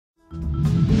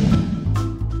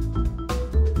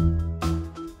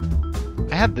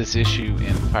had this issue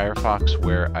in Firefox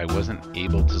where I wasn't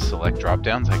able to select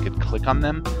drop-downs. I could click on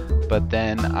them, but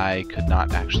then I could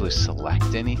not actually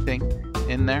select anything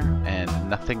in there, and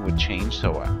nothing would change,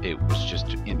 so it was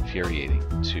just infuriating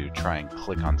to try and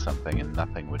click on something and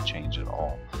nothing would change at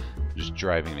all. Just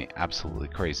driving me absolutely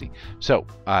crazy. So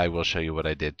I will show you what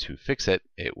I did to fix it.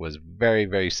 It was very,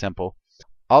 very simple.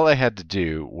 All I had to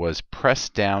do was press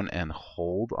down and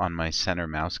hold on my center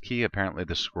mouse key. Apparently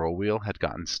the scroll wheel had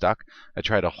gotten stuck. I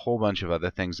tried a whole bunch of other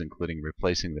things, including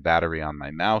replacing the battery on my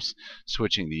mouse,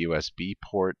 switching the USB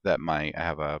port I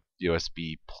have a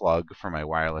USB plug for my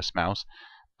wireless mouse,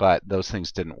 but those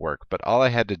things didn't work. But all I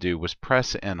had to do was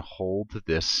press and hold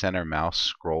this center mouse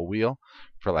scroll wheel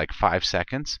for like 5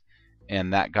 seconds,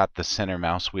 and that got the center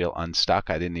mouse wheel unstuck.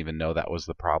 I didn't even know that was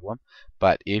the problem.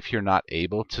 But if you're not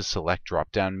able to select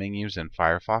drop-down menus in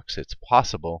Firefox, it's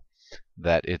possible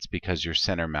that it's because your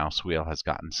center mouse wheel has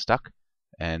gotten stuck.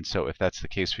 And so if that's the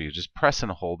case for you, just press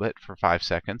and hold it for 5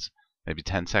 seconds, maybe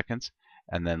 10 seconds,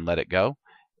 and then let it go.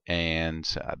 And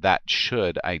that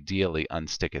should ideally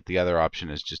unstick it. The other option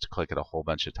is just to click it a whole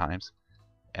bunch of times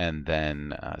and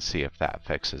then see if that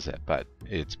fixes it. But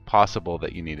it's possible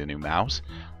that you need a new mouse.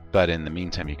 But in the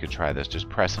meantime, you could try this. Just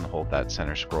press and hold that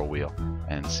center scroll wheel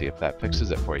and see if that fixes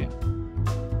it for you.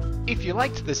 If you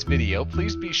liked this video,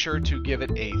 please be sure to give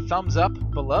it a thumbs up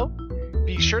below.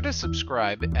 Be sure to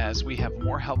subscribe, as we have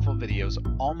more helpful videos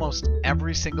almost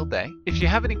every single day. If you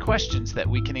have any questions that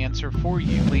we can answer for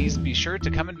you, please be sure to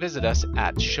come and visit us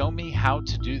at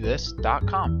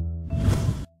showmehowtodothis.com.